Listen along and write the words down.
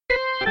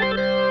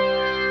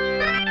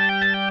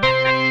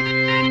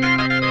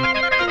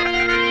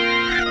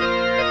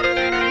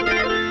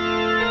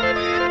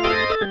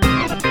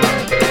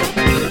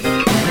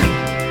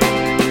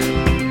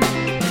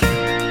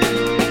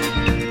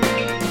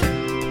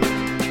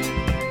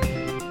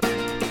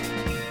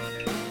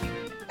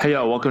Hey,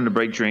 y'all, welcome to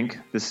Break Drink.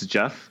 This is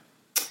Jeff.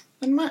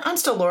 And I'm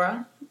still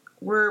Laura.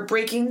 We're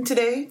breaking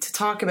today to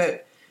talk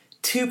about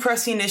two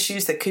pressing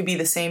issues that could be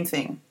the same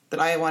thing that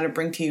I want to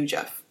bring to you,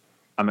 Jeff.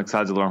 I'm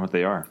excited to learn what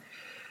they are.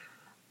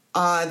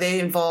 They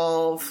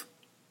involve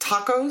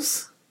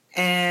tacos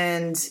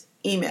and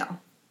email.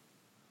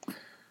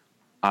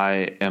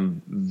 I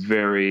am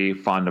very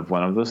fond of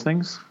one of those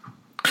things.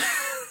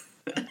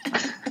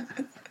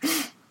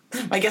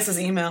 My guess is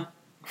email.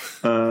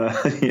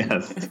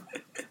 Yes.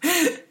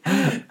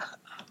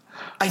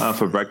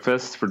 For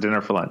breakfast, for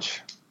dinner, for lunch.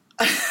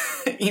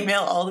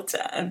 Email all the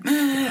time.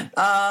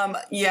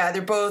 Yeah,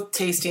 they're both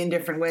tasty in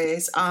different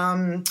ways.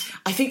 I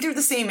think they're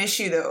the same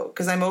issue, though,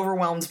 because I'm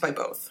overwhelmed by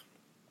both.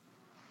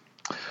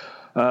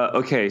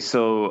 Okay,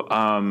 so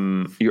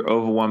you're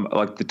overwhelmed,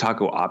 like the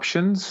taco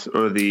options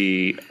or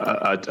the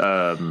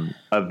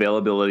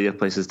availability of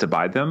places to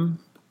buy them?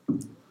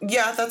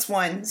 Yeah, that's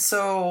one.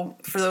 So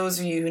for those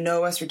of you who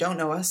know us or don't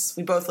know us,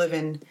 we both live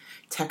in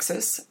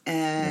Texas,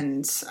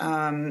 and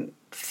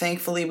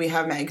thankfully we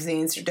have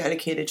magazines that are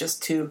dedicated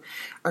just to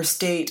our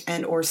state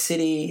and or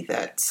city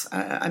that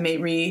I may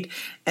read.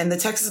 And the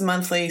Texas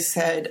Monthly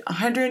said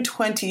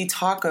 120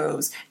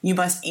 tacos you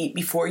must eat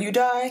before you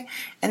die.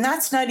 And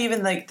that's not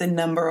even like the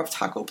number of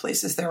taco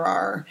places there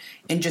are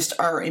in just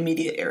our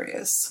immediate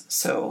areas.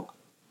 So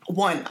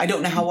one, I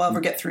don't know how I'll ever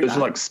get through that. There's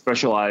like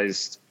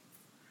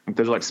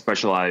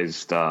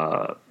specialized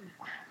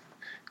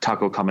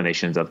taco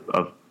combinations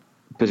of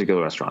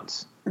particular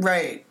restaurants.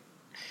 Right.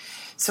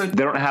 So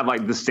they don't have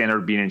like the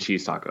standard bean and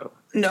cheese taco.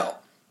 No.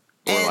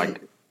 Or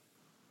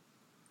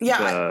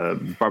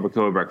the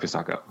barbacoa breakfast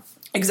taco.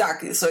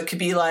 Exactly. So it could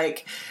be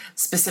like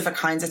specific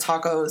kinds of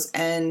tacos.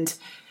 And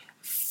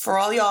for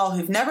all y'all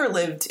who've never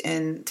lived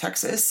in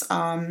Texas,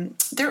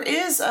 there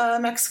is a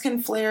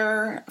Mexican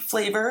flavor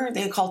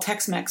they call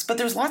Tex-Mex, but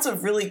there's lots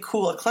of really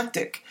cool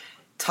eclectic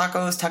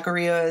tacos,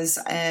 taquerias,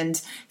 and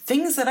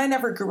things that I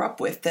never grew up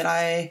with that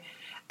I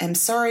am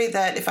sorry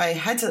that if I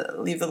had to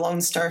leave the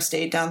Lone Star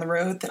State down the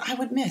road that I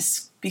would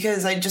miss.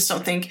 Because I just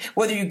don't think,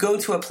 whether you go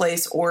to a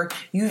place or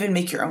you even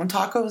make your own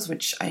tacos,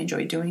 which I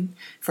enjoy doing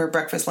for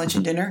breakfast, lunch,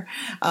 and dinner,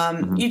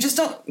 you just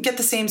don't get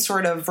the same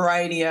sort of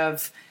variety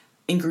of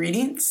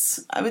ingredients,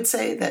 I would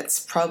say,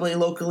 that's probably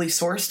locally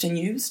sourced and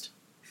used.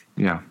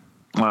 Yeah.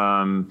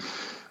 New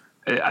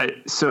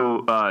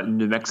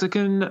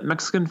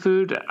Mexican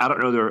food, I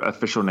don't know their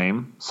official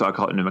name, so I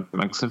call it New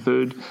Mexican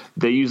food.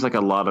 They use like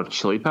a lot of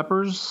chili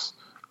peppers.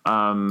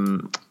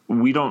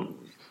 We don't,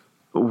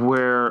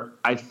 where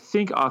I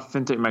think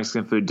authentic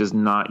Mexican food does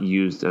not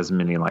use as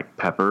many like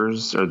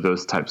peppers or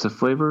those types of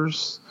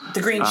flavors.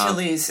 The green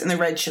chilies and the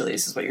red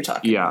chilies is what you're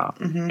talking about.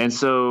 Yeah. Mm-hmm. And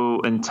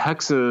so in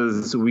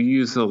Texas, we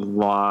use a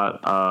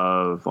lot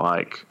of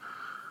like,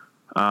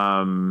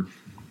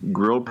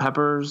 grilled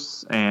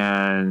peppers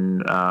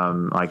and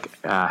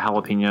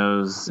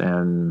jalapenos,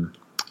 and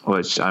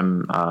which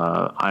I'm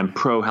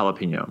pro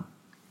jalapeno.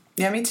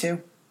 Yeah, me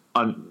too.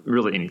 On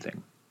really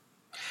anything.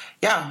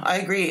 Yeah, I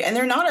agree. And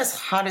they're not as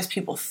hot as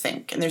people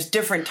think. And there's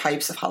different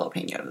types of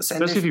jalapenos.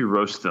 Especially if you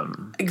roast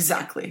them.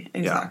 Exactly.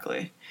 Yeah.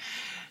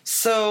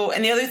 So,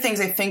 and the other things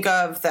I think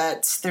of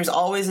that there's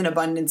always an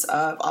abundance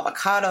of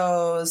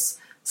avocados,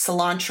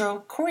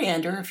 cilantro,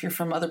 coriander, if you're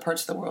from other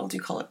parts of the world,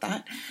 you call it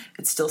that.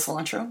 It's still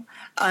cilantro.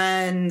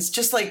 And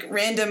just like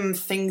random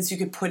things you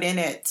could put in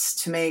it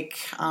to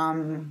make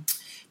the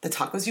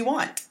tacos you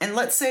want. And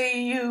let's say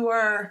you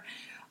are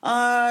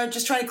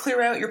just trying to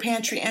clear out your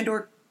pantry and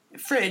or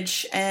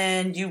fridge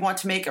and you want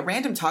to make a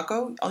random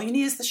taco, all you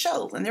need is the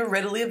shell, and they're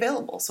readily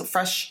available. So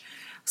fresh,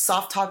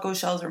 soft taco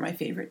shells are my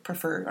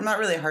preferred. I'm not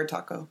really a hard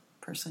taco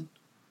person.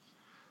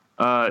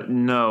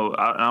 No,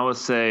 I would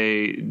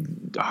say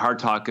hard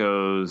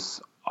tacos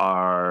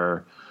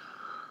are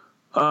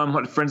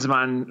what friends of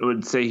mine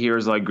would say here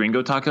is like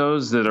gringo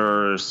tacos that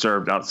are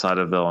served outside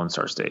of the Lone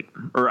Star State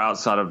or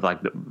outside of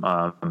like the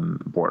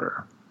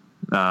border.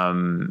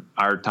 Our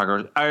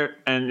tacos,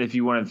 and if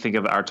you want to think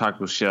of our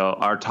taco shell,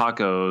 our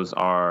tacos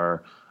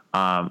are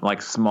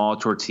like small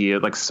tortilla,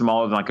 like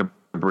smaller than like a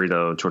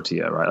burrito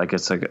tortilla, right? Like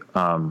it's like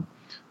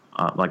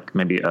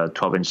maybe a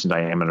 12-inch in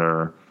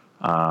diameter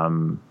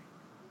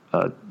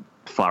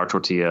flour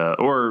tortilla,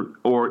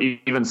 or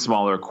even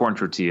smaller corn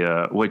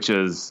tortilla, which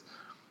is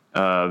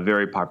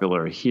very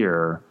popular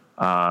here.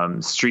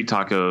 Street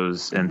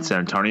tacos in San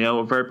Antonio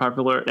are very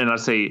popular, and I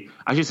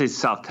should say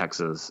South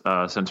Texas,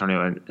 San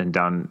Antonio and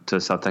down to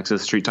South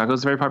Texas. Street tacos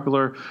are very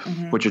popular,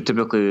 which are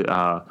typically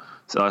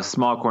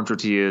small corn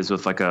tortillas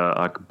with like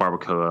a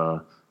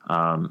barbacoa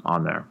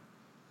on there.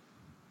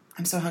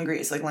 I'm so hungry.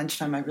 It's like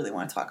lunchtime. I really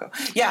want a taco.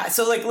 Yeah.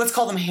 So like, let's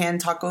call them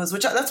hand tacos,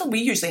 which that's what we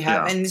usually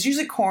have. Yeah. And it's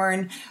usually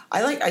corn.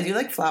 I do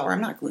like flour.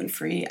 I'm not gluten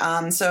free.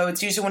 So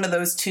it's usually one of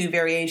those two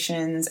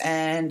variations.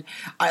 And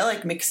I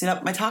like mixing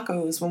up my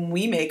tacos when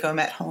we make them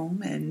at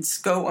home and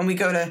when we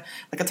go to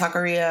like a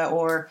taqueria,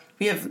 or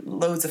we have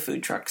loads of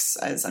food trucks,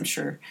 as I'm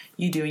sure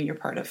you do, and you're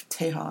part of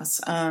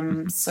Tejas.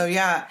 So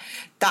yeah,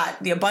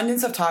 the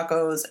abundance of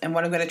tacos, and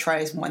what I'm going to try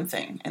is one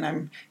thing. And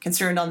I'm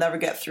concerned I'll never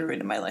get through it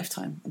in my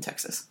lifetime in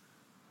Texas.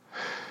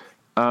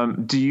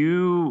 Do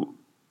you?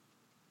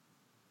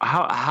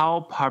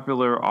 How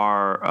popular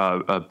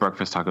are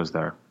breakfast tacos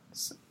there?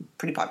 It's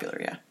pretty popular,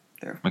 yeah.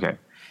 They're Okay.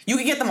 You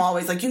can get them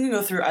always. Like, you can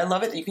go through, I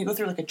love it that you can go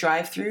through like a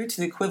drive-through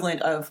to the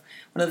equivalent of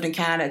when I lived in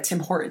Canada, Tim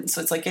Hortons. So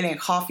it's like getting a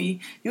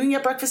coffee. You can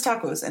get breakfast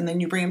tacos and then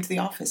you bring them to the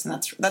office. And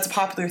that's a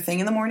popular thing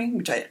in the morning,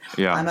 which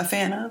I'm a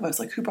fan of. I was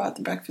like, who brought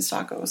the breakfast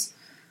tacos?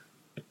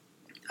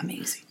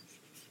 Amazing.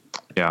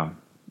 Yeah.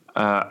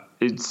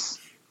 It's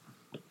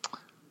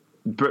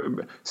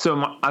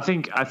so I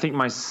think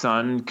my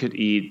son could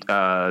eat.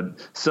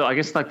 So I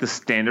guess like the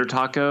standard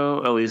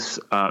taco, at least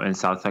in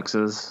South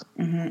Texas.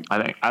 Mm-hmm.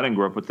 I didn't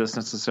grow up with this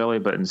necessarily,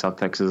 but in South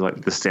Texas,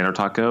 like the standard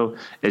taco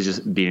is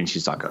just bean and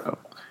cheese taco,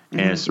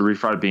 and it's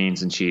refried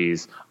beans and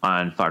cheese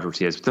on flour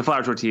tortillas. But the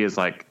flour tortilla is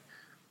like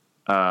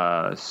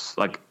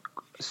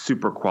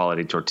super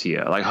quality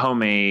tortilla, like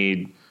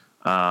homemade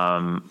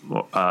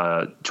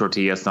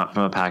tortilla. It's not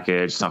from a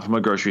package. It's not from a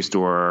grocery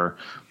store.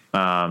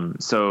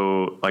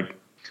 So like.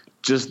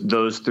 Just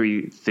those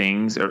three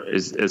things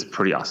is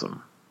pretty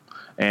awesome.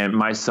 And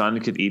my son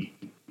could eat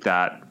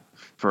that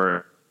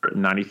for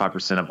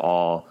 95% of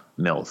all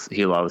meals.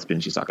 He loves bean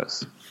and cheese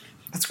tacos.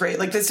 That's great.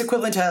 Like, that's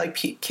equivalent to like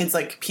kids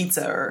like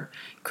pizza or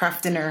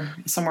Kraft Dinner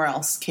somewhere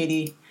else.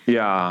 Katie.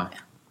 Yeah.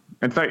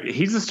 In fact,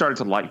 he's just started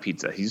to like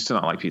pizza. He used to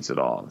not like pizza at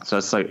all.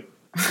 So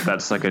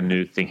that's like a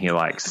new thing he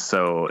likes.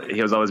 So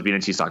he was always bean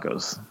and cheese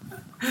tacos.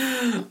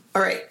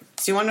 All right.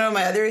 So you want to know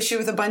my other issue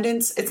with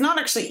abundance? It's not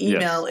actually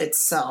email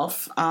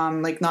itself,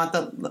 like not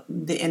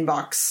the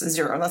inbox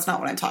zero. That's not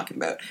what I'm talking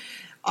about.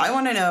 I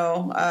want to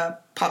know,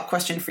 pop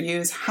question for you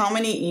is, how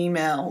many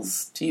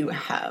emails do you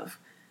have?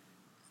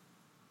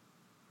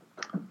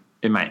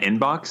 In my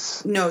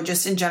inbox? No,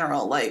 just in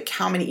general. Like,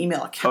 how many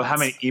email accounts? Oh, how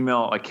many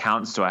email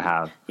accounts do I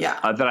have? Yeah.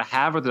 That I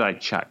have or that I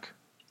check?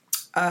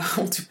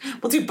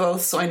 We'll do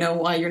both, so I know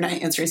why you're not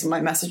answering some of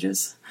my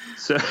messages.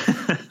 So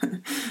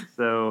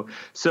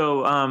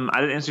I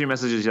didn't answer your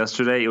messages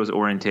yesterday. It was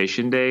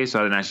orientation day, so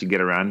I didn't actually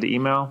get around to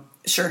email.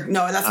 Sure.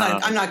 No, that's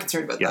not. I'm not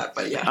concerned about that,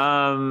 but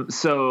yeah.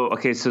 So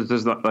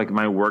there's like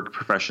my work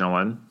professional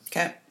one.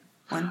 Okay.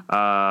 One.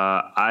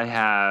 I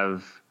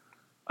have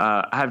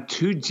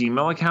two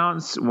Gmail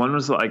accounts. One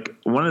is like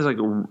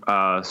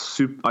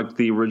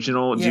the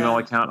original Gmail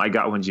account I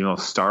got when Gmail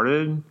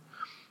started,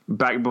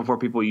 back before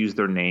people used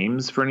their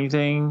names for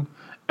anything.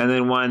 And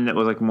then one that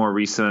was like more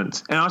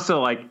recent, and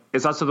also like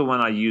it's also the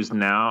one I use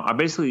now. I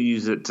basically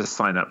use it to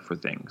sign up for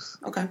things.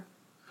 Okay.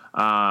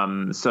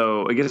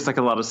 So it gets like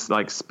a lot of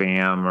like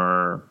spam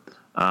or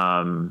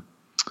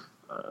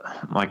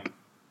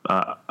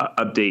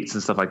updates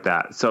and stuff like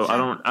that. So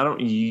sure. I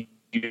don't use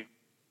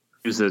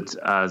it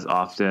as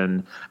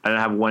often. And I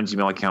have one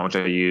Gmail account which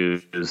I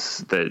use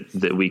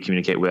that we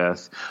communicate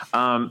with.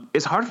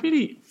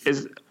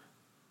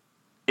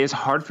 It's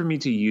hard for me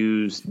to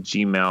use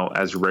Gmail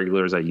as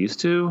regular as I used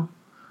to,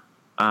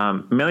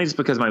 mainly just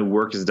because my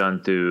work is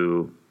done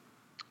through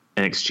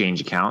an Exchange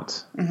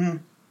account. Mm-hmm.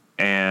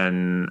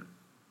 And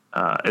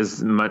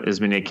as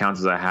many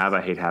accounts as I have,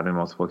 I hate having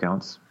multiple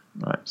accounts.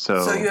 Right.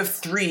 So you have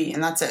 3,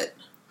 and that's it.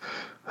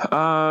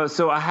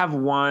 So I have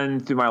one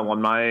through my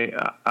alumni.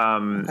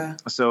 Okay.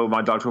 So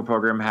my doctoral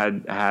program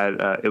had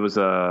it was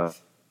a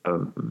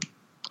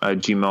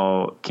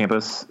Gmail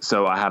campus,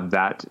 so I have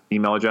that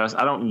email address.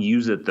 I don't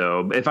use it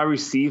though. If I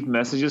receive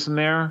messages from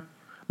there,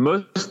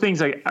 most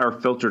things are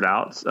filtered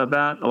out of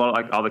that. A lot,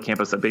 like all the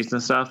campus updates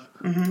and stuff.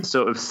 Mm-hmm.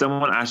 So if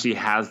someone actually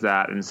has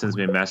that and sends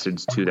me a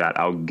message to that,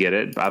 I'll get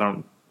it. But I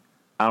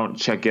don't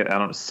check it. I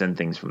don't send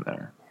things from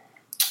there.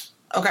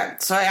 Okay,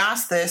 so I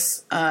asked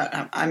this.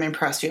 I'm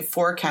impressed. You have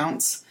 4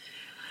 accounts.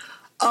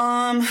 So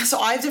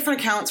I have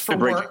different accounts for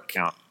work.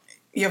 Account.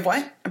 You have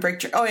what? A break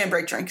drink? Oh yeah,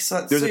 break drink.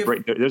 So there's a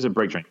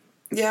break drink.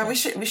 Yeah, we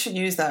should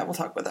use that. We'll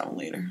talk about that one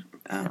later.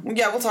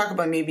 We'll talk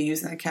about maybe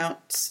using the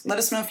account. Let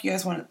us know if you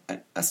guys want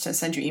us to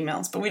send you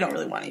emails, but we don't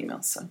really want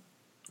emails, so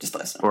just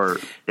let us know. Or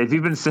if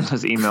you've been sending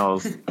us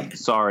emails,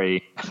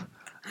 sorry.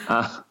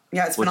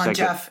 It's been on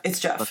Jeff. It's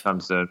Jeff. Sometime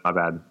soon. My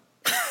bad.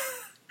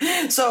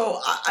 So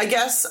I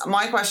guess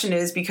my question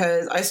is,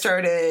 because I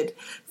started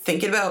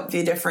thinking about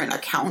the different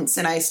accounts,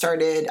 and I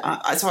started,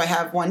 so I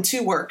have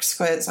 2 works,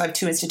 because I have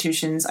 2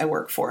 institutions I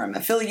work for, I'm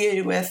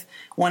affiliated with.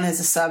 One has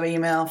a sub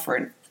email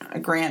for a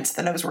grant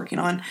that I was working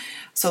on.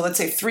 So let's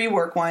say 3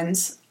 work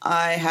ones.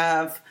 I'm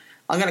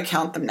going to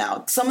count them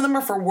now. Some of them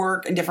are for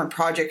work and different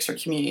projects or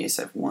communities.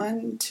 I have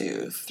 1,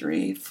 2,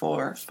 3,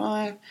 4,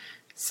 5,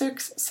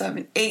 6,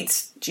 7, 8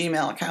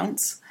 Gmail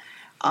accounts.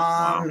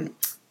 Wow.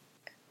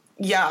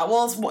 Yeah,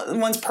 well,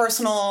 one's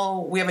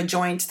personal. We have a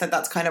joint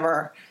that's kind of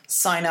our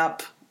sign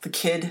up.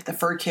 The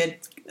fur kid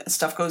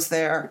stuff goes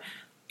there,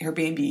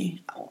 Airbnb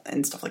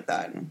and stuff like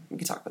that. And we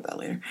can talk about that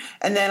later.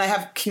 And then I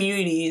have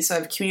communities. I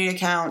have a community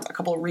account, a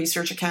couple of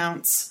research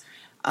accounts.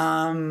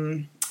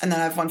 And then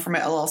I have one for my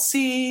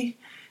LLC,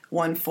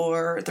 one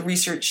for the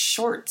research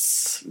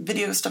shorts,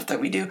 video stuff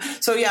that we do.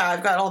 So yeah,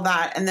 I've got all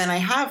that. And then I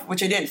have,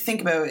 which I didn't think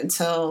about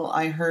until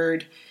I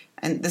heard,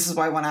 and this is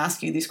why I want to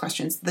ask you these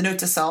questions, the Note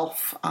to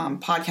Self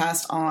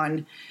podcast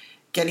on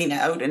getting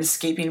out and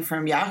escaping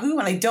from Yahoo.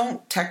 And I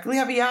don't technically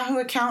have a Yahoo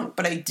account,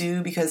 but I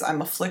do because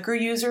I'm a Flickr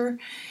user.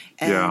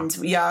 And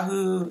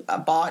Yahoo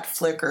bought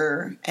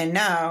Flickr. And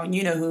now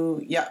you know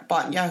who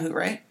bought Yahoo,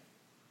 right?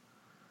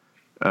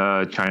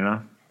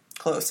 China.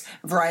 Close.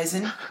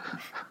 Verizon.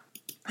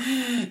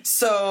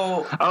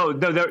 So. Oh,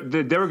 no,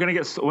 they were going to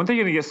get, weren't they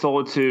going to get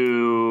sold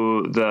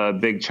to the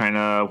big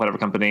China, whatever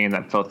company, and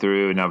that fell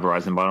through, and now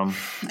Verizon bought them?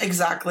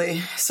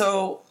 Exactly.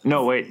 So.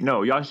 No, wait,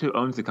 no, Yahoo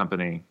owns the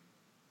company.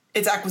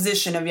 Its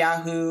acquisition of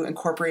Yahoo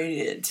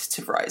incorporated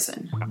to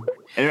Verizon.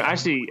 And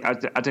actually, I'll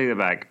take that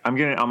back. I'm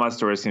getting all my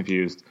stories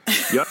confused.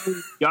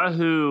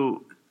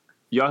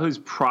 Yahoo's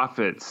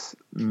profits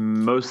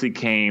mostly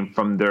came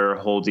from their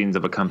holdings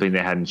of a company they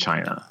had in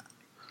China.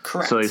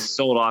 Correct. So they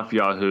sold off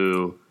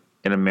Yahoo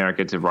in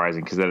America to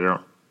Verizon because they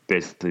don't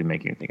basically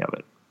make anything of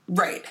it.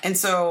 Right. And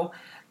so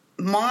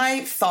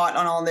my thought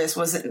on all this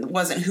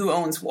wasn't who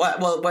owns what.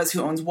 Well, it was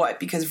who owns what,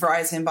 because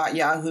Verizon bought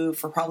Yahoo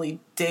for probably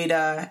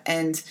data,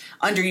 and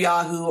under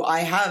Yahoo I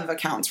have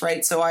accounts,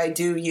 right? So I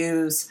do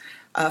use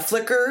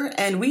Flickr,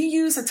 and we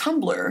use a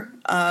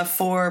Tumblr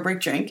for Break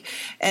Drink,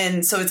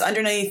 and so it's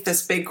underneath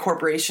this big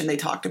corporation they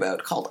talked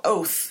about called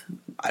Oath.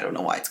 I don't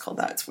know why it's called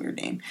that. It's a weird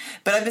name.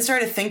 But I've been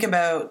starting to think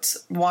about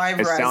why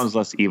Verizon... It sounds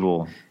less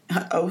evil.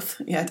 Oath.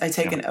 Yeah, I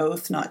take an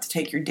oath not to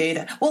take your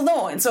data. Well,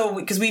 no, and so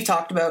because we've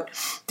talked about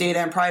data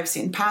and privacy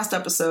in past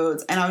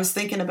episodes, and I was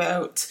thinking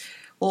about,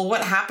 well,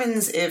 what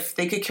happens if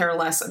they could care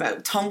less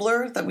about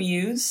Tumblr that we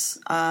use?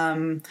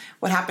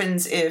 What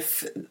happens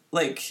if,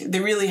 like,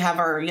 they really have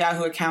our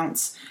Yahoo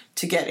accounts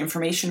to get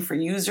information for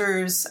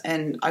users?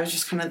 And I was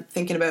just kind of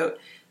thinking about,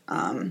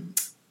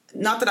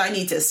 not that I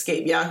need to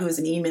escape Yahoo as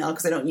an email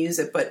because I don't use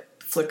it, but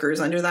Flickr's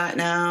under that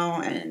now,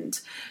 and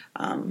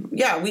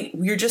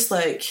we're just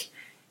like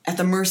at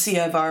the mercy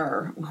of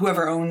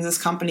whoever owns this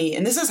company.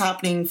 And this is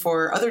happening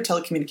for other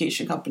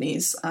telecommunication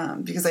companies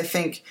because I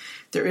think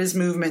there is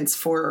movements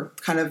for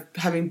kind of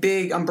having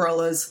big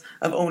umbrellas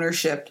of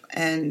ownership,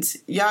 and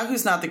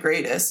Yahoo's not the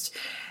greatest.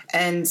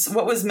 And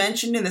what was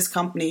mentioned in this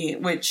company,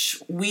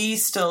 which we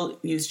still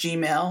use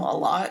Gmail a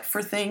lot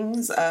for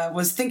things,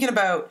 was thinking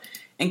about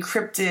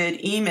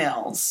encrypted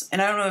emails.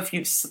 And I don't know if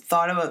you've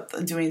thought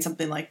about doing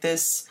something like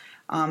this,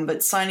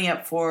 but signing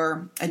up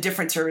for a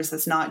different service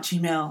that's not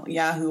Gmail,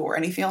 Yahoo, or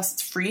anything else.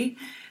 It's free.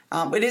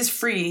 It is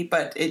free,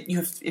 but if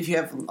you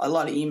have a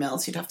lot of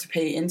emails, you'd have to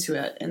pay into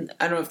it. And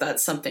I don't know if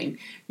that's something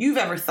you've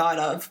ever thought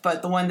of,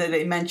 but the one that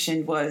they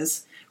mentioned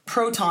was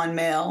Proton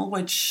Mail,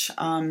 which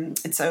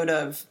it's out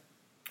of,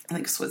 I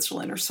think,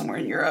 Switzerland or somewhere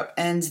in Europe.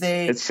 And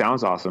it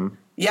sounds awesome.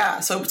 Yeah,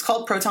 so it's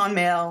called Proton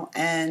Mail,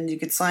 and you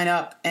could sign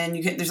up,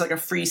 and there's like a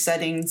free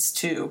settings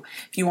too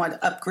if you want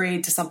to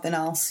upgrade to something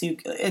else.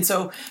 And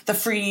so the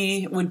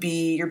free would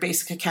be your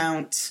basic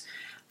account,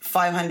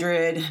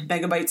 500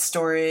 megabyte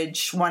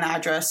storage, one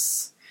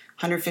address,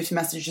 150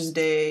 messages a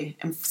day,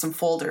 and some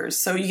folders.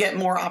 So you get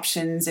more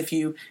options if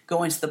you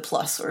go into the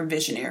Plus or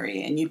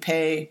Visionary, and you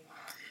pay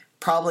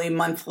probably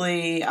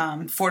monthly,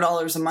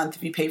 $4 a month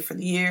if you pay for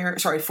the year.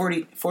 Sorry, 4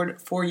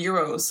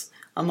 euros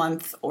a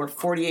month, or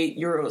 48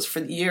 euros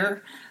for the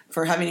year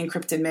for having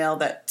encrypted mail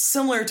that's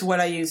similar to what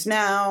I use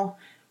now,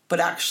 but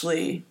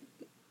actually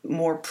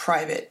more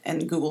private,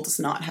 and Google does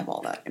not have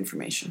all that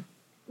information.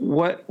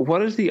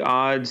 What is the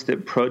odds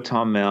that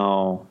Proton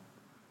Mail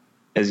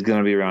is going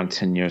to be around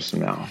 10 years from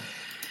now?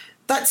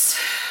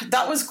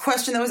 That was a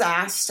question that was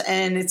asked,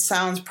 and it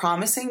sounds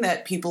promising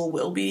that people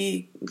will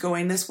be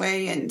going this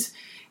way, and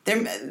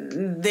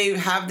they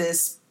have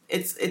this.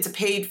 It's a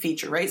paid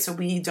feature, right? So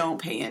we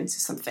don't pay into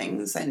some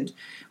things, and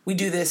we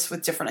do this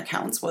with different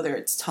accounts, whether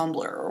it's Tumblr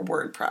or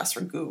WordPress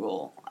or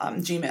Google,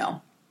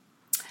 Gmail.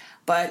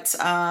 But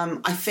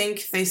I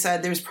think they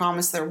said there's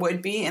promise there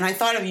would be, and I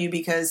thought of you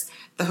because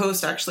the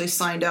host actually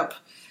signed up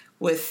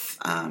with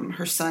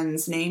her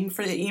son's name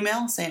for the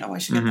email, saying, "Oh, I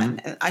should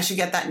get that. I should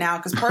get that now,"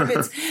 because part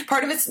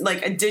of it's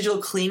like a digital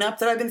cleanup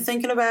that I've been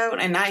thinking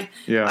about. And I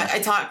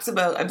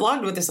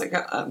blogged with this like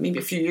maybe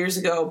a few years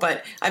ago,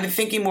 but I've been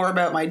thinking more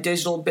about my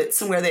digital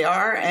bits and where they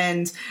are.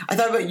 And I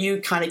thought about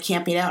you kind of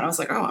camping out, and I was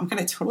like, "Oh, I'm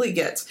going to totally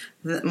get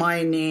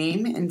my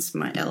name and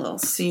my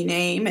LLC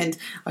name." And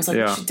I was like,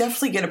 "We should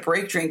definitely get a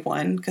Break Drink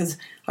one," because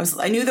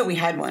I knew that we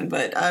had one,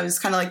 but I was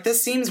kind of like,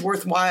 this seems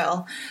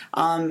worthwhile.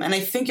 And I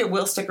think it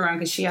will stick around,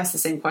 because she asked the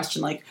same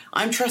question, like,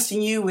 I'm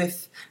trusting you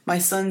with my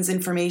son's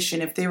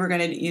information if they were going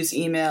to use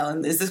email,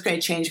 and is this going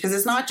to change? Because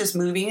it's not just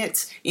moving,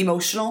 it's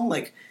emotional.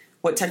 Like,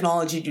 what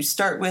technology do you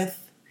start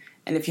with?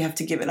 And if you have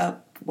to give it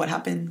up, what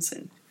happens?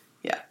 And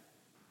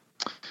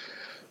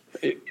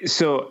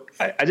So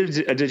I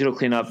did a digital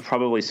cleanup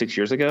probably 6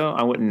 years ago.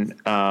 I went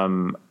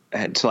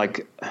to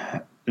like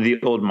my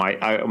old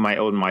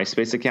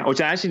MySpace account,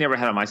 which I actually never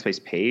had a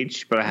MySpace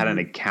page, but I had an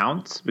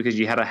account, because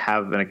you had to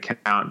have an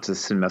account to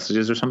send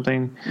messages or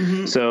something.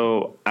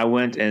 So I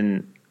went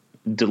and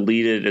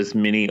deleted as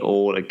many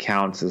old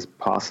accounts as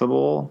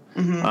possible.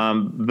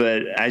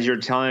 But as you're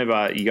telling me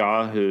about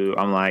Yahoo,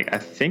 I'm like, I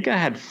think I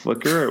had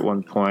Flickr at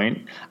one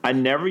point. I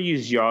never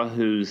used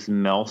Yahoo's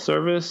mail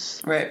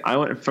service. Right. I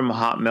went from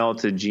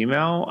Hotmail to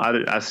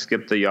Gmail. I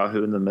skipped the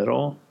Yahoo in the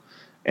middle.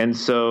 And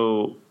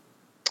so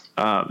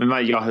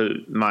my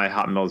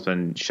Hotmail's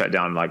been shut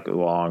down like a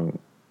long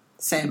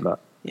time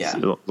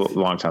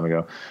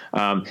ago.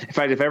 In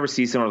fact, if I ever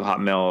see someone with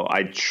Hotmail,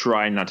 I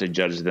try not to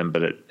judge them,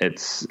 but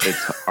it's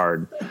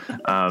hard.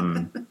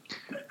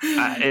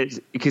 It's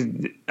because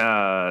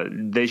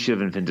they should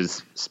have invented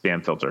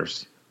spam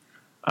filters.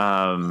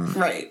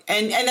 Right.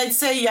 And I'd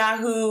say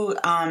Yahoo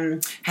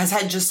has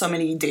had just so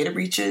many data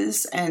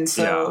breaches, and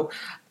so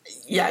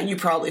you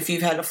probably, if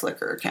you've had a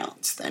Flickr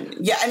account, then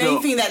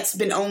anything that's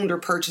been owned or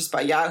purchased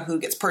by Yahoo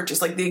gets purchased.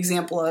 Like the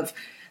example of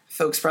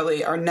folks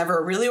probably are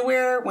never really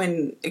aware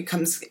when it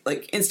comes,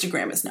 like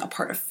Instagram is now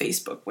part of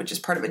Facebook, which is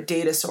part of a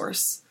data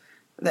source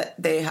that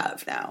they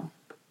have now.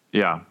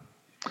 Yeah.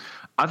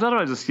 I thought I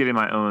was just getting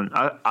my own,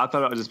 I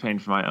thought I was just paying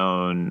for my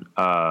own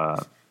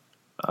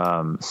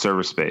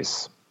server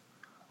space,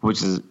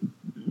 which is,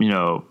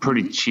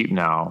 pretty cheap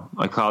now.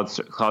 Like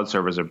cloud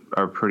servers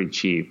are pretty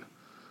cheap,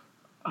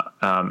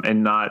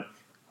 and not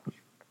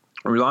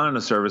relying on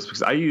a service,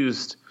 because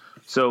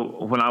so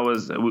when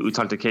we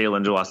talked to Kay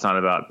Linder last night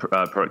about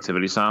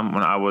productivity some,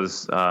 when I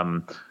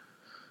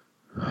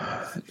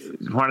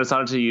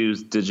decided to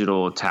use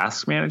digital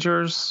task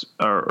managers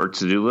or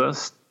to-do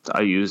lists,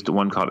 I used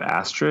one called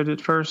Astrid at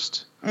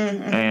first.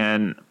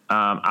 And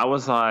I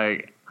was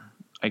like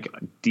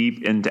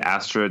deep into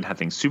Astrid, had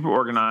things super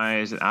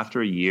organized. And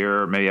after a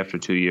year, maybe after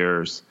 2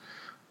 years,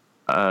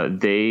 I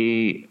want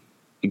to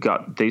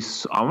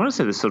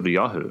say they sold to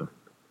Yahoo.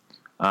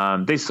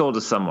 They sold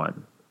to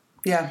someone.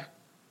 Yeah.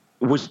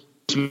 Which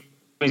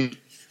means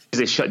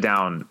they shut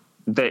down.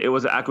 It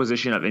was an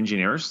acquisition of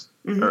engineers,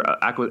 or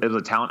it was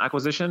a talent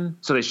acquisition.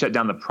 So they shut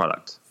down the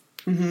product.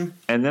 And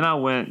then I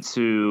went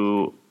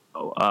to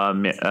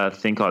a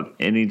thing called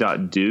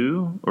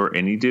Any.do or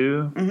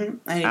AnyDo. And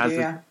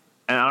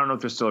I don't know if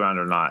they're still around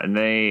or not. And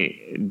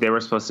they were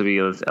supposed to be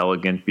this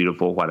elegant,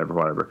 beautiful,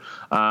 whatever.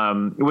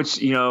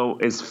 Which,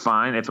 is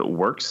fine if it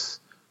works,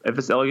 if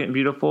it's elegant and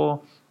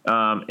beautiful.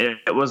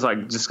 It was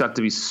like just got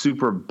to be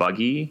super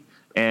buggy.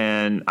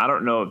 And I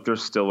don't know if they're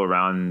still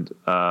around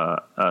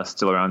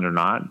or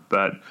not,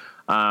 but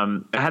I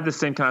had the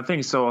same kind of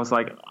thing. So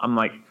I'm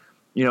like,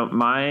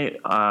 my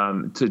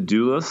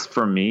to-do list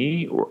for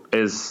me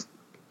is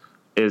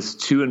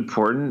too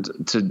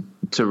important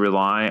to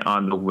rely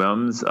on the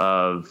whims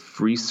of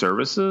free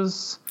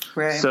services.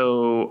 Right.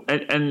 So,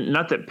 and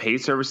not that paid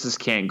services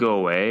can't go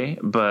away,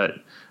 but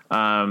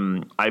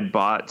I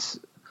bought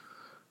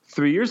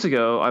 3 years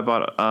ago. I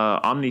bought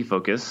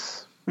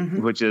OmniFocus.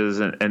 Which is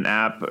an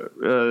app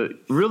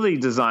really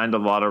designed a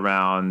lot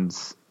around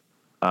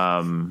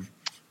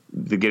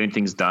the getting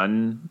things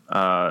done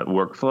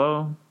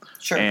workflow.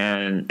 Sure.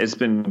 And it's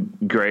been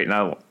great,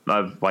 and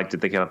I've liked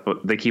it. They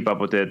keep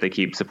up with it. They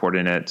keep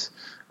supporting it.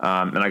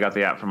 And I got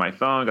the app for my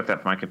phone, got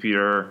that for my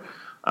computer.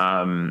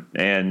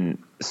 And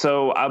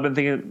so I've been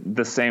thinking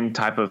the same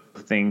type of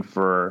thing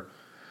for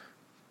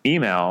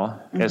email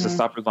is to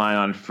stop relying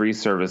on free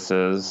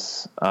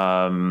services,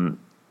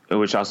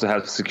 which also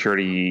have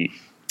security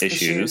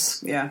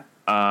issues. Yeah.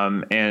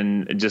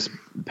 And just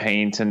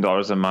paying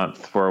 $10 a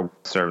month for a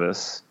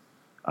service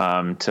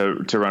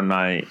to run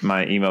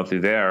my email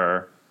through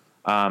there.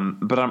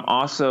 But I'm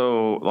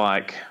also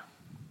like,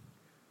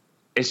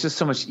 it's just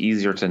so much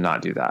easier to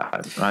not do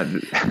that.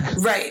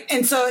 Right.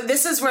 And so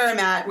this is where I'm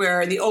at,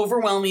 where the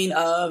overwhelming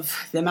of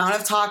the amount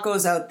of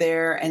tacos out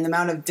there and the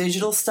amount of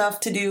digital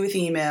stuff to do with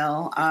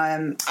email.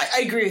 I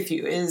agree with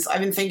you.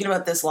 I've been thinking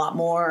about this a lot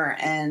more,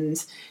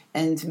 and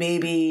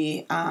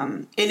maybe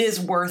it is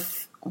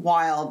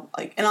worthwhile.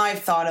 And I've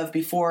thought of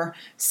before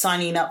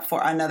signing up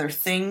for another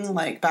thing,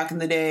 like back in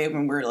the day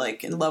when we were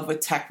like in love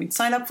with tech, we'd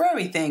sign up for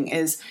everything,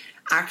 is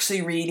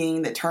actually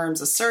reading the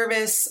terms of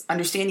service,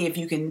 understanding if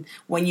you can,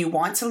 when you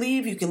want to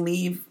leave, you can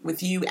leave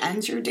with you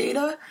and your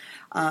data.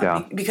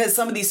 Because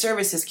some of these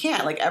services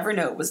can't, like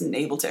Evernote wasn't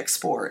able to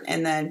export,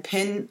 and then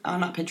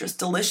not Pinterest,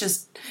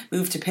 Delicious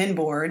moved to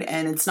Pinboard,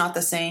 and it's not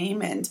the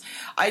same. And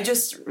I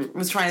just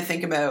was trying to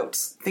thinking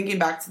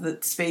back to the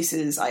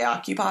spaces I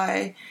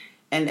occupy,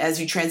 and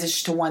as you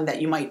transition to one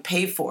that you might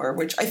pay for,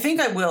 which I think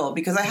I will,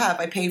 because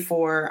I pay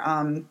for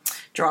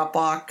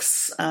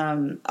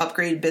Dropbox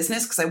Upgrade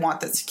Business, because I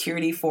want that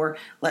security for,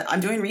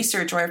 I'm doing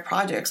research or I have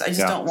projects. I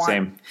just don't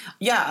want,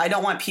 I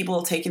don't want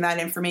people taking that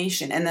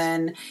information. And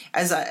then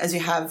as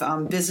you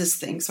have business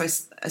things, so I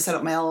set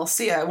up my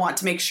LLC, I want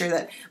to make sure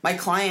that my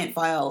client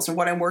files or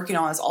what I'm working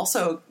on is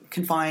also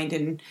confined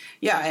and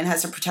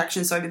has some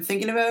protection. So I've been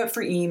thinking about it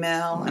for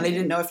email, and I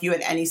didn't know if you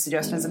had any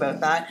suggestions about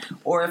that,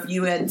 or if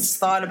you had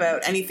thought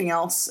about anything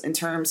else in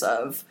terms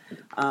of,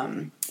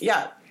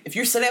 if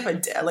you're setting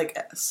up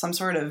some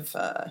sort of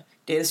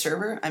data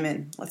server, I'm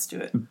in. Let's do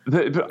it.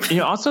 But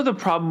also the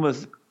problem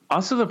with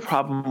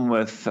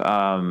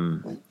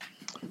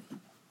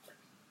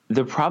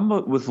the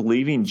problem with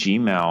leaving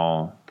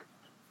Gmail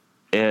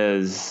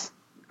is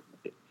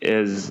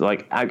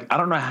like I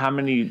don't know how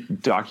many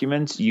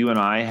documents you and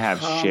I have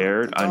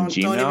shared on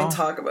Gmail. Don't even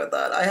talk about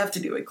that. I have to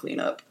do a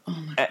cleanup. Oh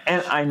my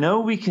and I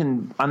know we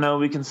can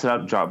set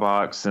up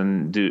Dropbox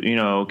and do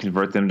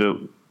convert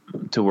them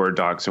to Word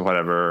docs or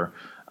whatever.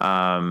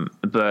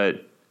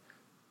 But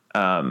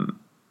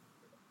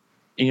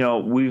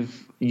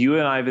you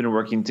and I have been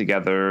working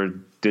together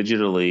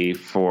digitally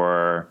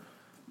for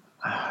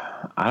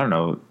I don't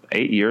know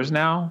 8 years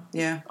now.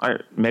 Yeah,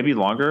 maybe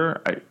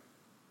longer.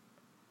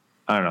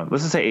 I don't know.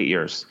 Let's just say 8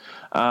 years.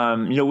 We've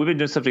been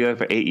doing stuff together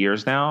for 8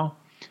 years now,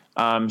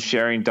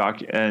 sharing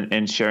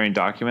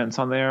documents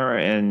on there,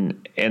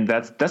 and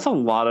that's a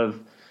lot of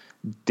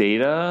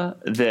data.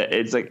 That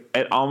it's like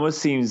it almost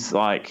seems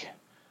like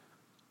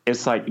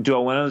it's like, do I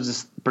want to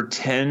just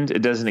pretend it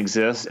doesn't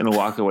exist and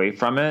walk away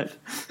from it,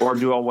 or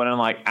do I want to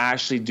like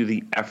actually do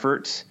the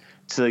effort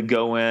to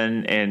go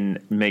in and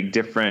make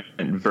different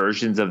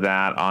versions of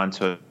that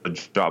onto a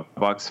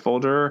Dropbox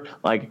folder?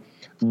 Like.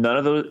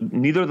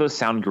 Neither of those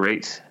sound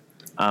great.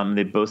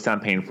 They both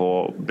sound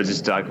painful, but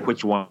just like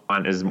which one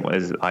is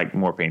like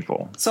more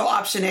painful? So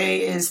option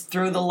A is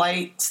throw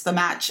the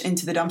match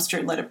into the dumpster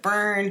and let it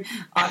burn.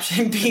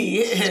 Option B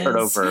is start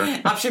over.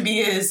 Option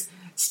B is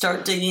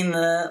start digging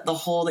the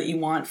hole that you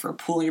want for a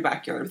pool in your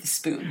backyard with a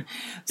spoon.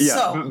 Yeah,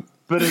 so,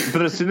 but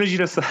as soon as you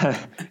just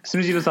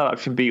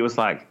option B, it was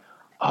like,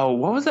 oh,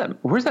 what was that?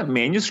 Where's that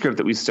manuscript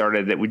that we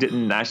started that we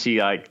didn't actually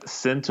like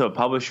send to a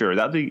publisher?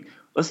 That'd be.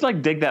 Let's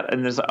like dig that,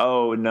 and there's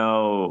oh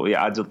no,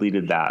 yeah, I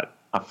deleted that.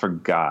 I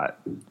forgot.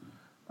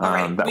 All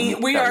right,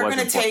 we are going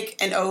to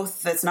take an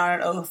oath that's not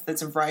an oath,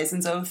 that's a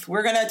Verizon's oath.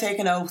 We're going to take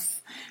an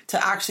oath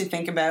to actually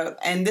think about,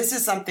 and this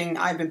is something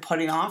I've been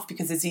putting off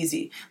because it's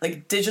easy.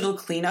 Like digital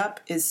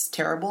cleanup is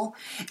terrible,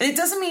 and it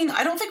doesn't mean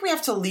I don't think we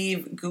have to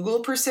leave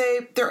Google per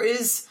se. There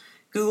is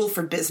Google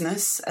for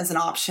Business as an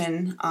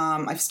option.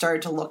 I've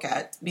started to look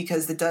at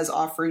because it does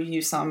offer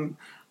you some.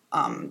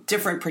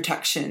 Different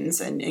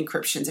protections and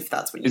encryptions if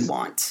that's what you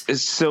want.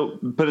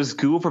 But is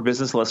Google for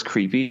Business less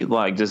creepy?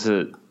 Like, does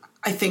it?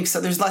 I think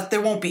so. There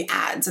won't be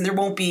ads and there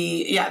won't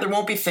be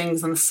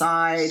things on the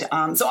side.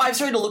 So I've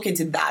started to look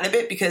into that a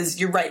bit because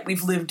you're right.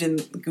 We've lived in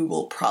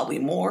Google probably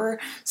more.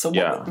 So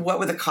what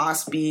would the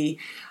cost be?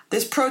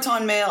 This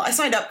Proton Mail, I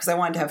signed up because I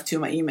wanted to have 2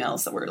 of my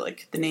emails that were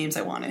like the names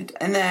I wanted,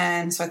 and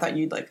then so I thought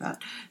you'd like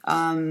that.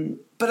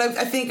 But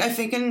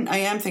I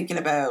am thinking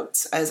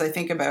about as I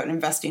think about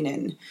investing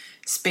in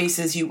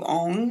spaces you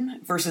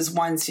own versus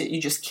ones that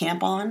you just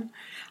camp on.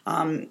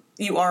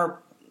 You are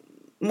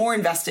more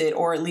invested,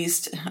 or at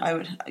least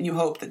you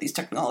hope that these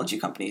technology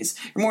companies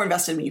are more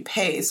invested when you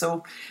pay.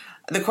 So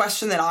the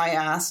question that I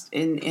asked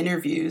in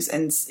interviews,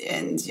 and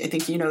I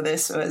think you know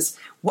this, was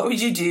what would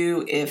you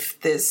do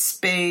if this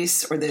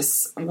space or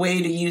this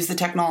way to use the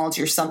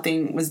technology or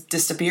something was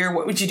disappear?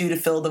 What would you do to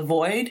fill the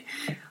void?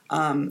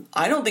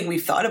 I don't think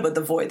we've thought about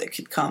the void that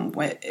could come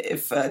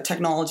if a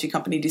technology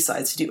company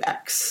decides to do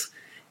X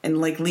and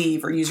like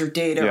leave or use your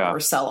data or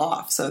sell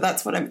off. So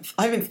that's what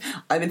I've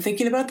been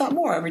thinking about that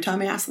more every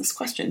time I ask this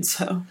question.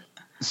 So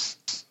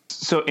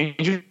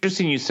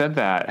interesting you said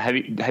that. Have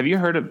you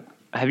heard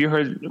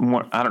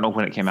more? I don't know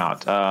when it came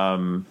out.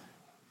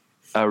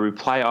 A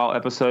Reply All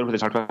episode where they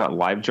talked about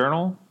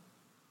LiveJournal.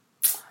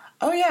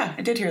 Oh yeah,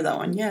 I did hear that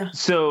one. Yeah.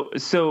 So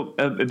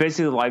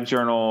basically,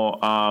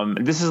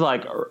 LiveJournal. This is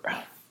like,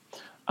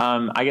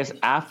 I guess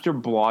after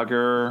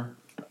Blogger,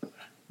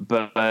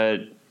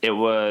 but it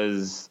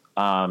was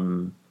at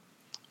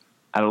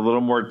a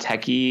little more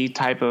techie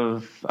type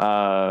of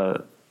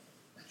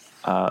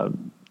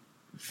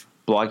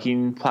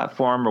blogging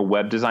platform or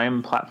web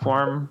design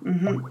platform.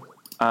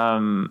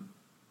 Mm-hmm.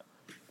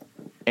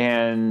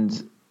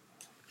 And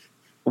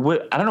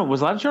I don't know,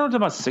 was LiveJournal talking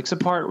about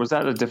 6apart? Or was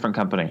that a different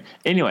company?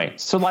 Anyway,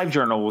 so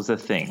LiveJournal was a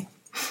thing.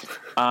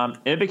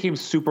 It became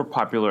super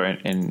popular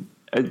and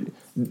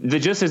the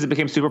gist is it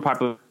became super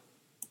popular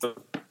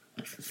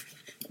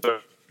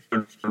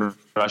in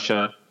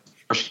Russia.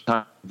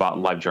 Russia bought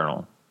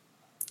LiveJournal.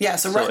 Yeah,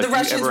 so the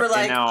Russians were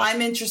like,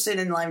 I'm interested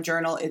in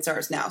LiveJournal, it's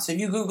ours now. So if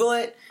you Google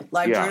it,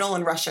 LiveJournal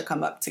and Russia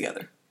come up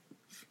together.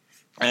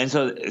 And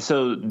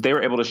so they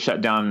were able to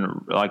shut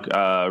down like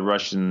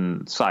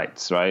Russian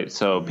sites, right?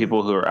 So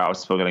people who are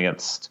outspoken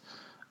against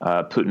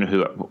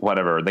Putin,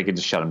 whatever, they could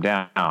just shut them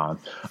down.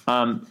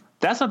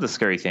 That's not the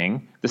scary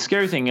thing. The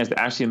scary thing is to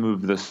actually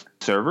move the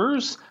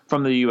servers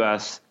from the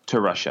U.S. to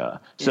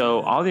Russia. So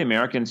all the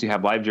Americans who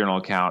have LiveJournal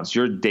accounts,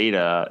 your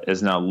data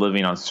is now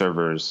living on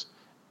servers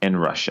in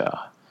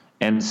Russia.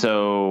 And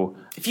so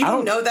if you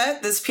don't know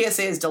that, this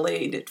PSA is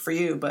delayed for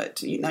you,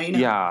 but now you know.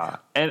 Yeah,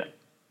 and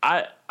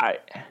I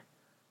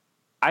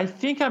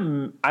think I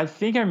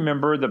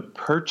remember the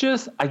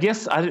purchase. I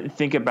guess I didn't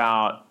think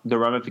about the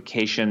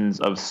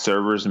ramifications of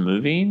servers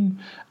moving.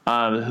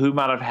 Who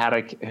might have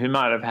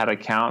had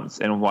accounts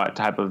and what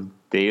type of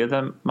data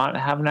they might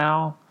have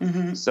now.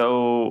 Mm-hmm.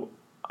 So,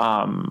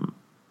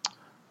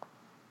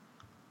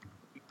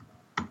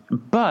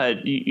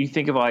 but you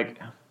think of like,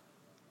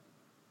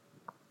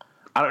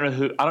 I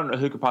don't know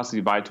who could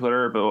possibly buy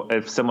Twitter, but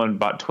if someone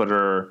bought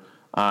Twitter,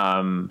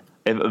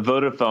 if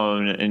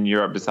Vodafone in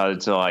Europe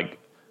decided to like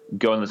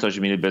go in the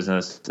social media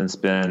business and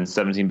spend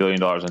 $17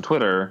 billion on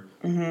Twitter,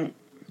 and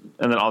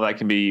then all that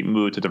can be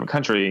moved to a different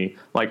country,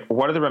 like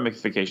what are the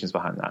ramifications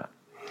behind that?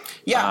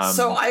 Yeah,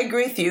 so I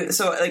agree with you.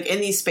 So like in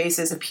these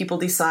spaces, if people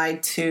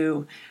decide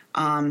to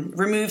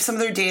remove some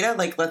of their data,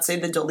 like let's say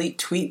the delete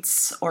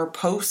tweets or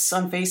posts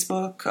on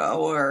Facebook,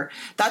 or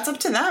that's up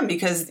to them,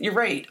 because you're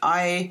right.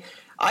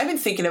 I've been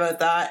thinking about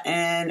that,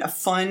 and a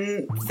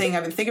fun thing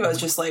I've been thinking about is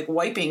just like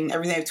wiping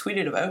everything I've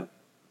tweeted about,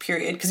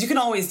 period. Because you can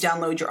always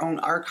download your own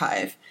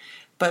archive,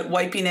 but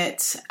wiping it,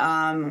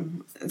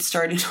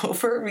 starting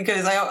over,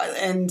 because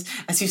and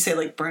as you say,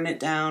 like burn it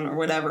down or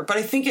whatever. But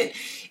I think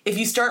if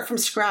you start from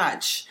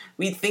scratch,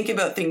 we think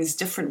about things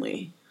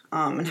differently,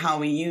 and how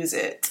we use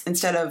it,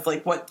 instead of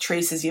like what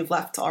traces you've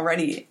left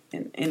already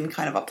in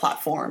kind of a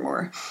platform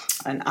or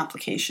an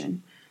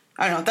application.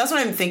 I don't know. That's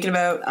what I'm thinking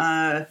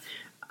about.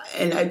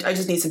 And I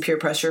just need some peer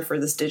pressure for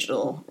this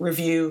digital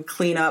review,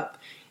 cleanup,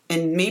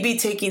 and maybe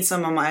taking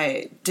some of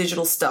my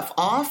digital stuff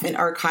off and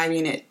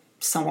archiving it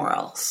somewhere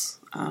else.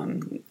 A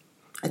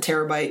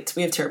terabyte.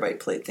 We have terabyte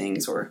plate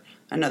things, or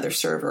another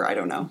server. I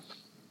don't know.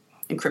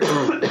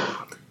 Encrypted.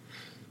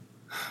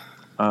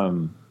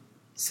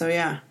 So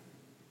yeah.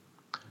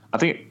 I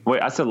think.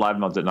 Wait, I said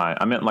LiveMail, didn't I?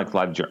 I meant like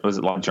was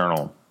it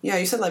LiveJournal? Yeah,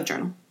 you said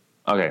LiveJournal.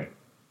 Okay.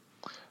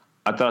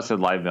 I thought I said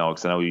LiveMail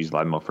because I know we use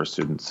LiveMail for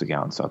students'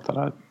 accounts. So I thought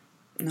I'd.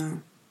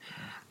 No.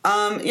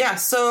 Yeah,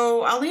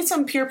 so I'll need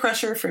some peer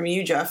pressure from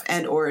you, Jeff,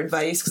 and or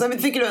advice, because I've been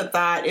thinking about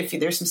that, if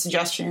there's some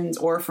suggestions,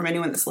 or from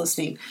anyone that's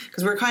listening,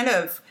 because we're kind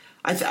of,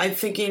 I'm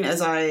thinking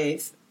as I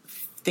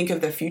think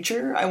of the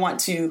future, I want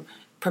to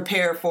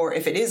prepare for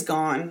if it is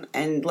gone,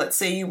 and let's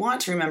say you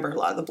want to remember a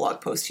lot of the blog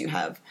posts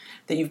that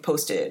you've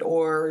posted,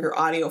 or your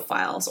audio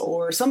files,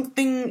 or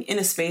something in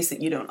a space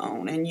that you don't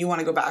own, and you want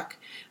to go back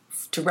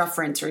to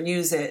reference or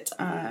use it.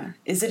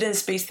 Is it in a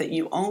space that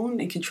you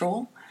own and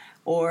control,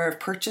 or have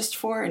purchased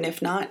for? And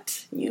if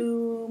not,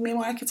 you may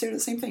want to consider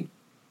the same thing.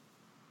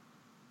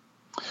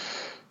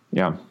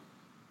 Yeah.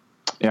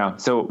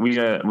 So we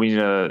need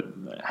to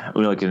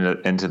look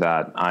into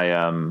that.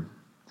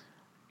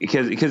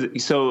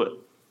 Because so,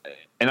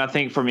 and I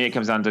think for me it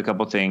comes down to a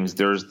couple of things.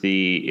 There's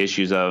the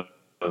issues of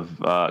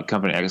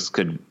company X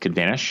could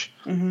vanish,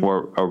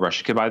 or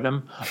Russia could buy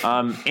them,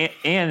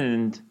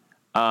 and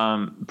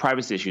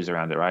privacy issues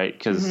around it, right?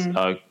 Because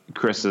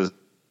Chris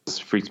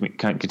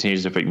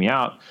continues to freak me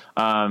out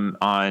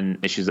on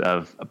issues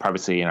of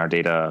privacy and our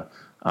data.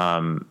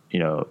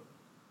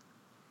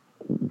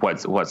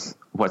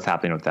 What's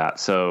happening with that?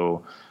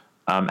 So,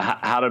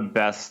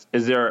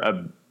 is there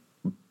a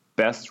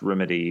best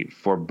remedy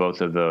for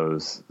both of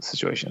those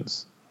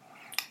situations?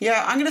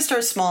 Yeah, I'm going to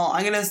start small.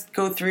 I'm going to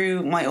go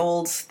through my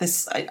old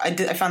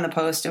I found the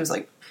post. It was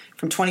like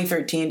from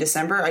 2013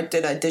 December. I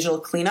did a digital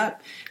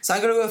cleanup. So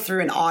I'm going to go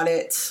through and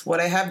audit what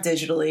I have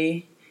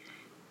digitally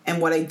and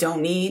what I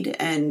don't need,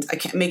 and I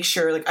can't make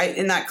sure, like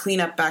in that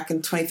cleanup back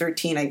in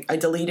 2013, I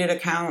deleted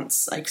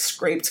accounts, like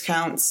scraped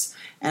accounts,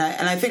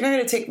 and I think I'm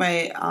going to take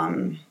my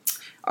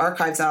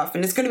archives off,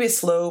 and it's going to be a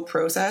slow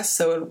process,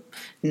 so it'll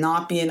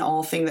not be an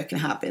all thing that can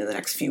happen in the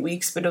next few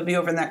weeks, but it'll be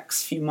over the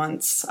next few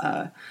months.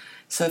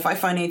 So if I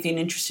find anything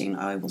interesting,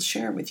 I will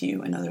share it with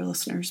you and other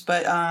listeners.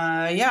 But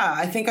yeah,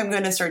 I think I'm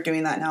going to start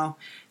doing that now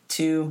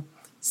to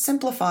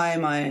simplify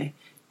my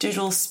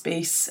digital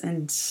space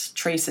and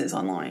traces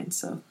online.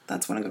 So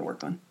that's what I'm going to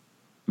work on.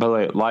 By the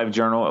way,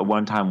 LiveJournal at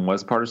one time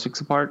was part of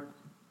Six Apart.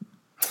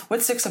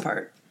 What's Six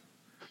Apart?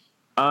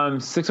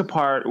 Six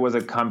Apart was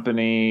a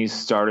company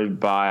started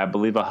by, I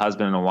believe, a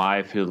husband and a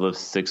wife who lived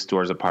 6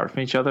 doors apart from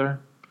each other.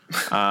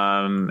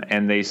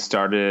 And they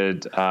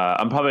started,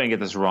 I'm probably going to get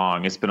this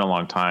wrong. It's been a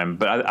long time,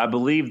 but I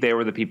believe they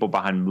were the people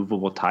behind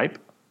Movable Type.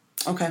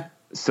 Okay.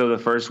 So the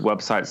first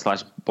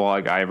website /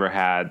 blog I ever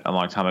had a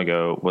long time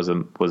ago was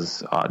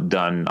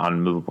done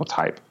on Movable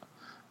Type,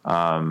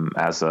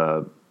 as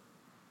the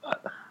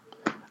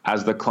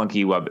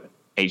clunky web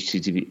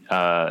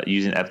HTTP,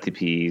 using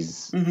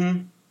FTPs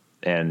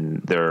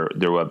and their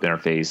web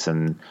interface,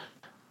 and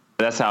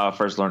that's how I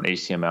first learned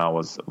HTML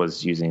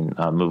was using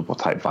Movable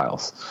Type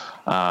files.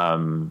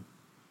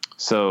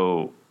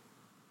 So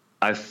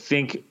I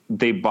think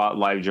they bought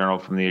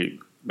LiveJournal from the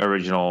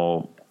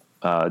original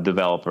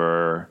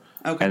developer.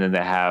 Okay. And then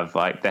they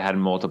had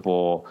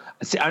multiple.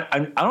 See,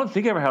 I don't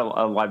think I ever had a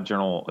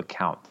LiveJournal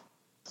account.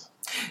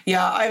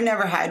 Yeah, I've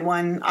never had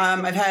one.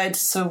 I've had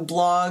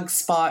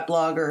Blogspot,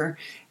 Blogger,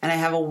 and I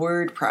have a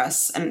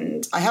WordPress,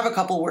 and I have a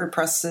couple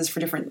WordPresses for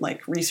different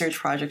like research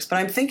projects. But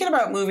I'm thinking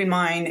about moving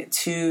mine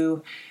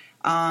to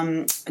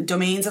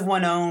Domains of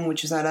One Own,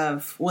 which is out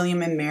of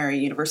William and Mary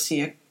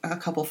University. A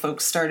couple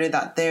folks started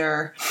that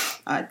there,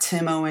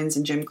 Tim Owens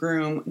and Jim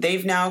Groom.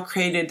 They've now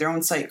created their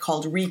own site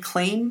called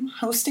Reclaim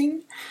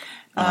Hosting.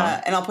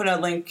 And I'll put a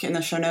link in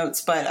the show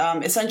notes.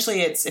 But essentially,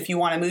 it's if you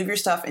want to move your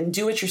stuff and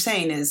do what you're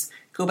saying is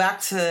go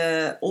back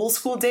to old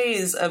school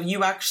days of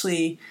you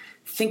actually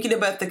thinking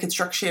about the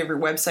construction of your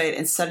website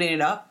and setting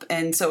it up.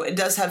 And so it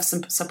does have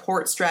some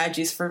support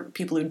strategies for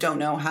people who don't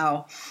know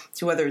how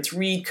to, whether it's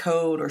read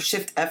code or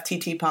shift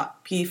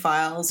FTP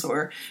files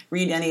or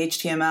read any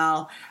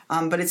HTML.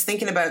 But it's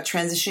thinking about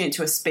transitioning it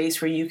to a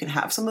space where you can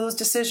have some of those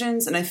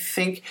decisions. And I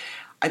think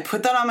I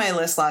put that on my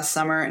list last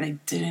summer and I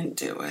didn't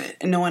do it,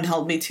 and no one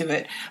held me to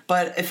it.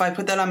 But if I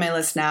put that on my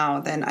list now,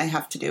 then I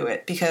have to do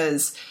it,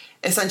 because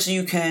essentially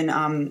you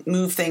can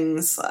move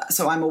things.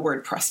 So I'm a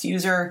WordPress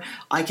user.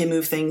 I can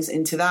move things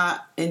into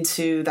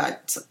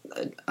that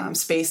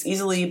space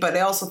easily. But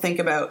I also think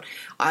about,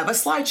 I have a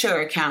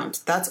SlideShare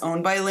account that's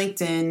owned by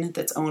LinkedIn,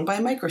 that's owned by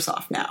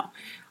Microsoft now.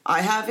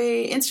 I have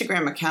a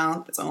Instagram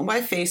account that's owned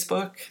by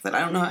Facebook that I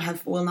don't know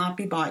will not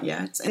be bought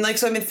yet. And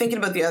so I've been thinking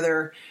about the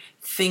other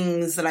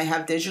things that I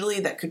have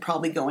digitally that could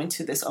probably go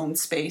into this own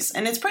space.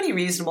 And it's pretty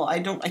reasonable. I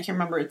can't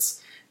remember,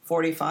 it's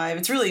 $45.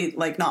 It's really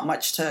not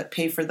much to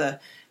pay for the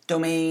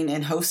domain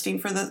and hosting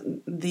for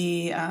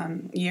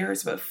the year.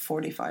 It's about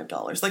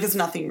 $45. It's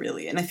nothing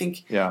really. And I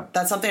think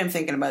that's something I'm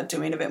thinking about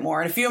doing a bit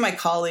more. And a few of my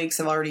colleagues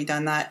have already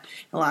done that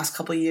in the last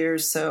couple of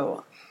years.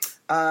 So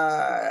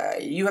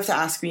you have to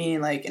ask me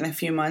in a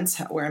few months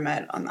where I'm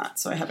at on that.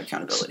 So I have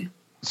accountability.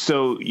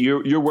 So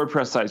your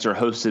WordPress sites are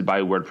hosted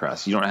by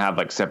WordPress. You don't have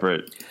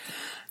separate.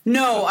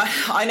 No,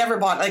 I never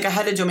bought, I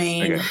had a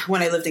domain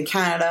when I lived in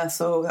Canada,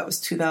 so that was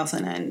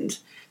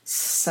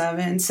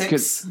 2007,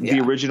 6. The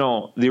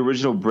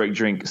original Break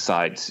Drink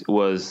site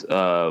was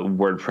a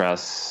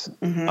WordPress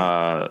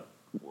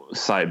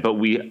site, but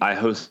I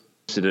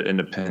hosted it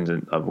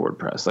independent of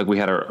WordPress.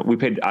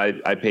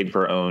 I paid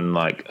for our own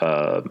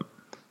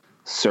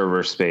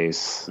server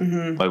space,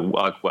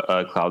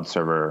 a cloud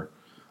server,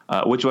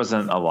 which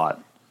wasn't a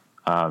lot.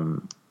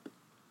 And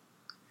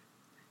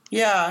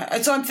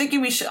so I'm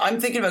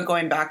thinking about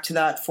going back to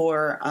that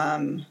for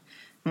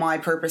my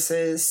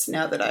purposes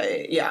now that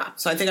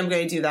so I think I'm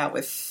going to do that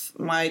with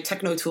my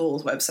Techno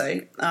Tools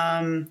website.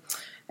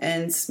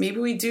 And maybe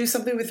we do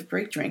something with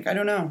Break Drink. I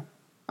don't know.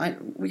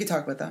 We could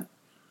talk about that.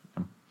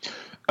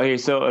 Okay,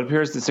 so it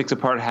appears that 6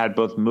 Apart had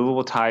both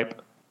movable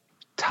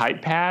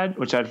typepad,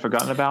 which I'd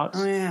forgotten about.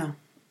 Oh, yeah.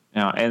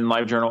 And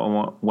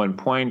LiveJournal at one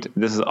point.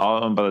 This is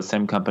all owned by the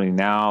same company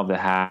now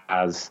that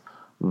has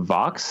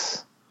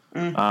Vox.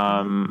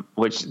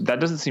 Which that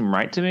doesn't seem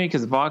right to me,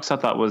 because Vox I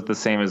thought was the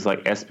same as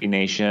SB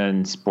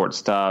Nation, Sports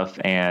Stuff,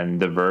 and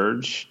The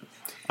Verge.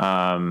 It's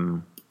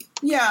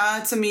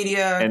a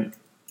media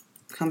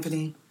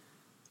company.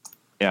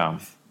 Yeah.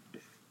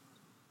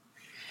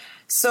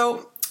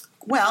 So,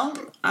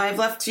 I've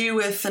left you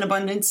with an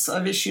abundance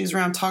of issues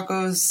around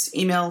tacos,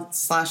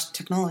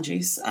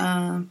 email/technologies.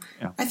 I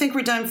think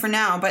we're done for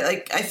now, but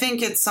I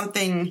think it's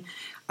something.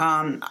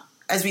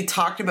 As we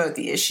talked about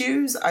the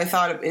issues, I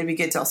thought it'd be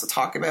good to also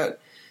talk about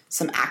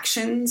some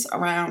actions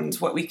around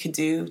what we could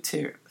do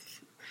to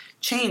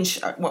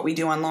change what we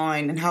do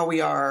online and how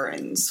we are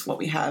and what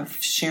we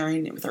have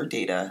sharing with our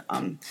data.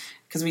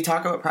 Because we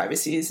talk about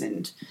privacies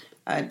and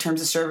terms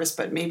of service,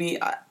 but maybe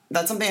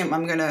that's something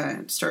I'm going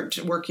to start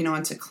working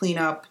on to clean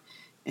up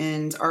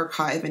and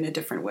archive in a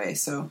different way.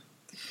 So,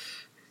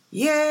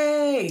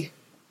 yay!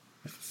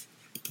 I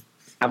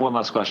have one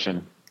last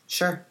question.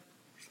 Sure.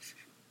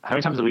 How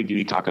many times a week do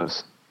you eat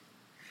tacos?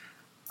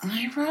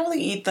 I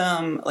probably eat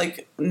them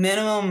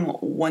minimum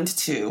 1 to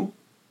 2.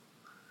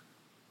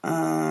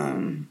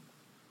 I'd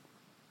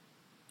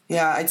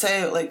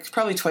say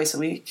probably twice a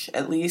week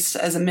at least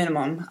as a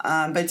minimum.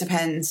 But it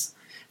depends.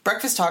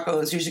 Breakfast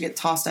tacos usually get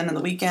tossed in on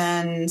the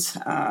weekend.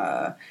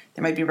 There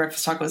might be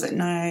breakfast tacos at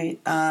night.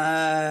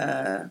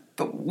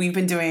 But we've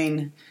been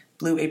doing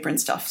Blue Apron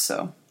stuff,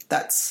 so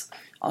that's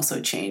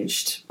also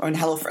changed. Or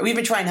we've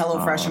been trying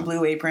HelloFresh and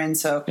Blue Apron,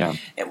 so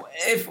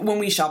if when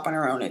we shop on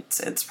our own,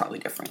 it's probably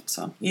different.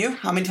 So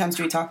how many times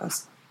do you eat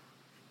tacos?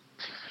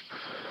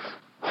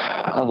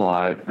 A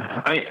lot.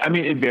 I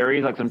mean, it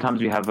varies. Sometimes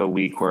we have a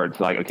week where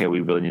it's okay, we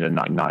really need to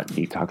not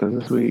eat tacos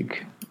this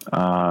week.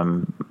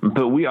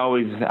 But we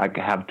always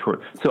have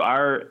so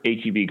our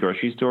HEB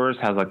grocery stores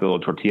has a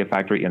little tortilla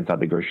factory inside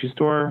the grocery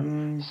store.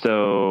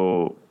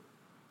 So.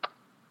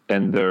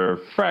 And they're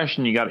fresh,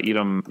 and you got to eat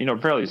them,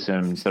 fairly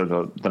soon,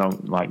 so they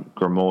don't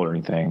grow mold or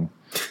anything.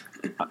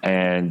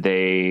 And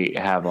they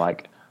have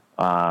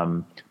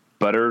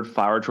buttered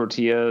flour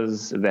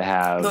tortillas. They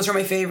have those are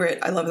my favorite.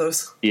 I love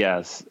those.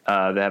 Yes, they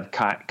have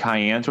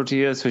cayenne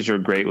tortillas, which are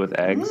great with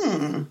eggs.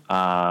 So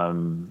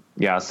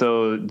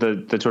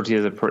the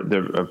tortillas are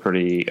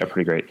pretty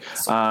great.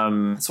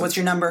 So what's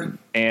your number?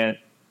 And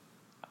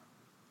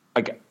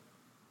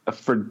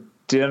for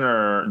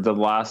dinner, the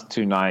last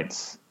 2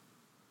 nights,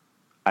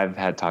 I've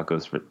had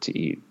tacos to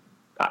eat.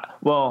 I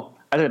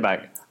take it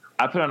back.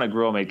 I put on a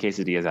grill and made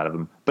quesadillas out of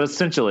them. But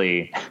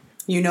essentially,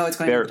 it's going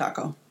to be a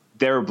taco.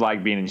 They were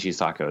black bean and cheese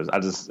tacos. I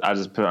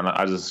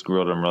just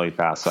grilled them really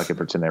fast so I could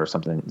pretend they were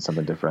something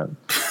different.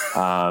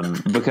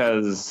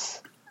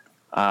 Because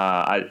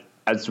I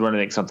just wanted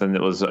to make something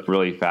that was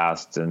really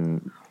fast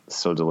and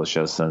so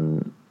delicious,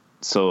 and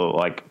so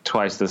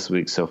twice this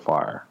week so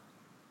far.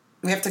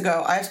 We have to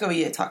go. I have to go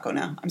eat a taco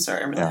now. I'm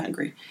sorry, I'm really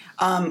hungry.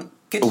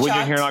 Get to When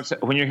chat. you're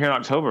here in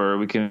October,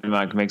 we can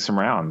like make some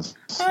rounds.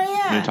 Oh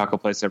yeah. New taco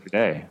place every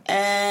day.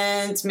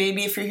 And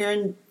maybe if you're here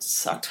in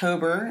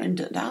October in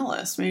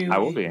Dallas, maybe I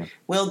will be.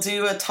 We'll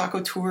do a taco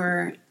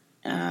tour.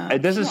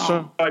 It doesn't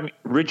strike me,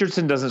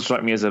 Richardson doesn't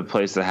strike me as a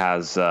place that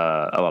has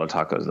a lot of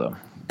tacos, though.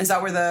 Is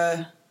that where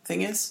the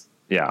thing is?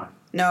 Yeah.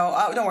 No,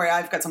 don't worry.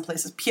 I've got some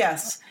places.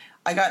 P.S.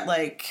 I got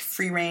like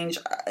free range.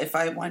 If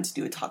I wanted to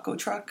do a taco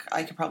truck,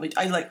 I could probably.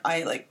 I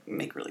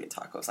make really good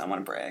tacos. I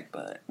want to brag,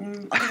 but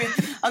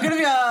I'll give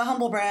you a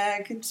humble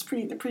brag.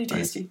 They're pretty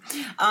tasty.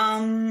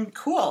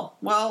 Cool.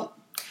 Well,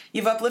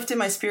 you've uplifted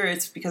my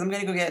spirits because I'm going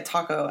to go get a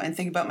taco and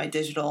think about my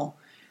digital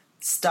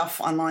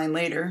stuff online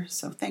later.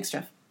 So thanks,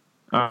 Jeff.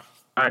 All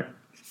right.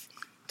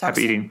 Talk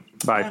Happy soon. eating.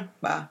 Bye. Yeah,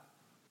 bye.